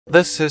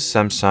This is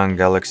Samsung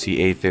Galaxy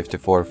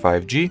A54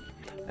 5G,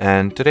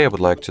 and today I would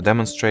like to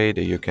demonstrate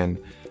that you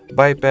can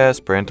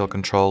bypass parental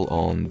control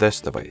on this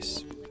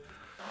device.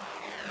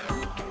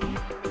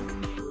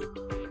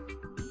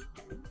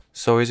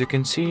 So as you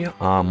can see,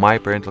 my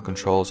parental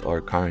controls are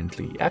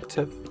currently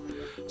active.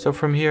 So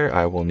from here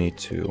I will need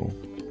to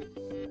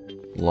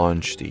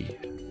launch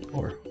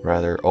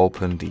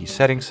open the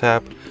Settings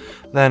app,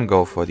 then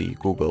go for the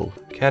Google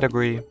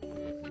category.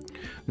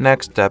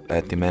 Next, tap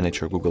at the Manage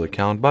Your Google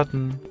Account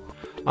button.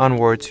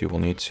 Onwards, you will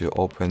need to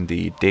open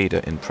the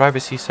Data and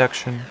Privacy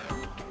section.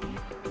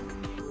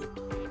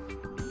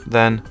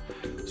 Then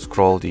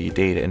scroll the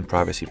Data and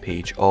Privacy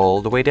page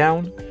all the way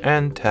down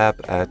and tap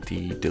at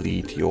the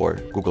Delete Your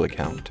Google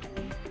Account.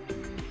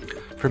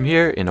 From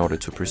here, in order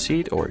to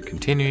proceed or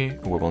continue,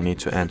 we will need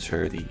to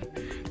enter the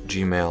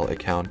Gmail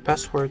account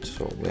password.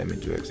 So let me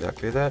do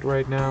exactly that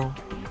right now.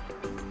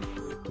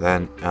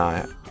 Then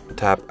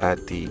tap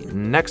at the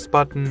Next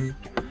button.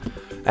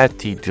 At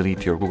the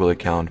Delete Your Google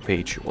Account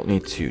page, you will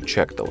need to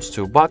check those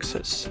two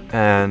boxes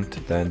and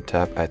then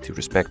tap at the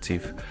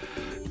respective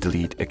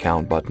Delete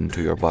Account button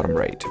to your bottom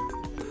right.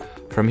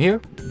 From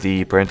here,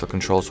 the parental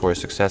controls were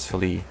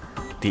successfully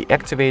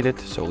deactivated,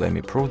 so let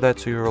me prove that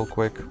to you real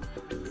quick.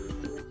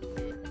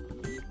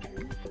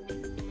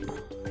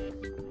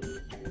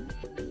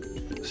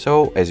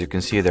 So as you can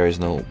see, there is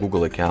no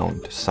Google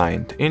account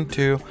signed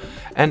into,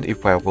 and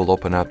if I will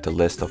open up the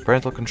list of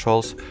parental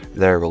controls,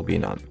 there will be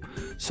none.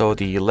 So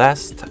the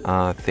last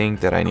thing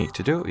that I need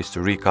to do is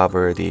to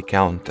recover the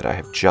account that I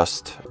have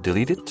just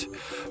deleted,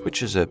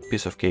 which is a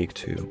piece of cake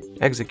to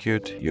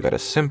execute. You gotta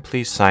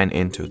simply sign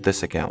into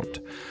this account.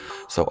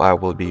 So I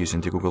will be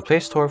using the Google Play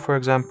Store, for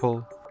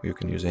example. You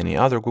can use any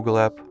other Google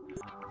app.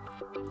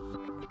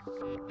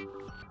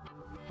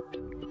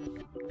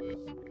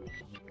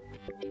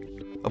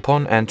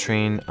 Upon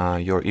entering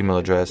your email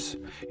address,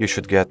 you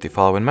should get the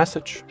following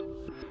message,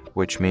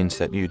 which means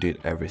that you did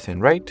everything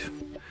right.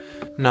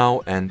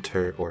 Now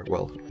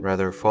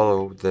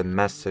follow the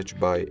message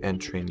by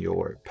entering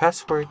your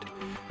password,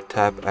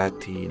 tap at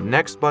the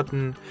Next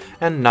button,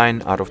 and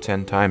 9 out of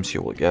 10 times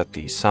you will get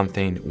the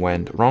something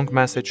went wrong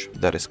message.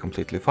 That is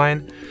completely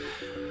fine.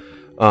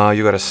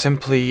 You gotta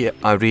simply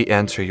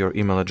re-enter your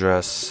email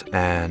address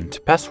and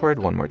password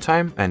one more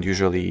time, and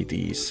usually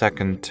the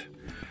second,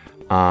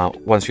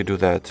 once you do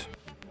that,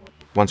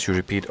 once you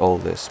repeat all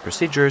these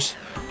procedures,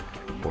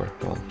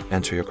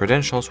 enter your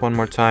credentials one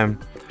more time,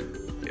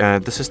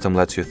 the system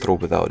lets you through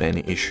without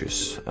any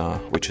issues,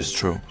 which is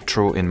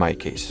true in my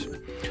case.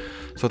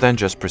 So then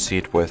just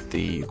proceed with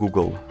the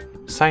Google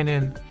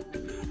sign-in,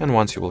 and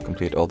once you will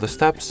complete all the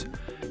steps,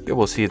 you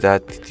will see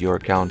that your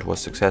account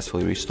was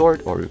successfully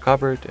restored or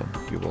recovered,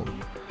 and you will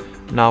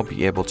now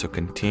be able to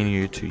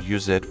continue to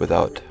use it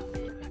without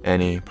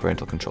any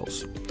parental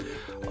controls.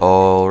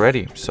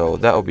 Alrighty, so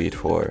that will be it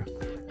for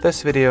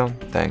this video.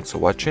 Thanks for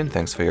watching,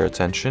 thanks for your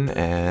attention,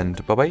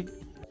 and bye-bye.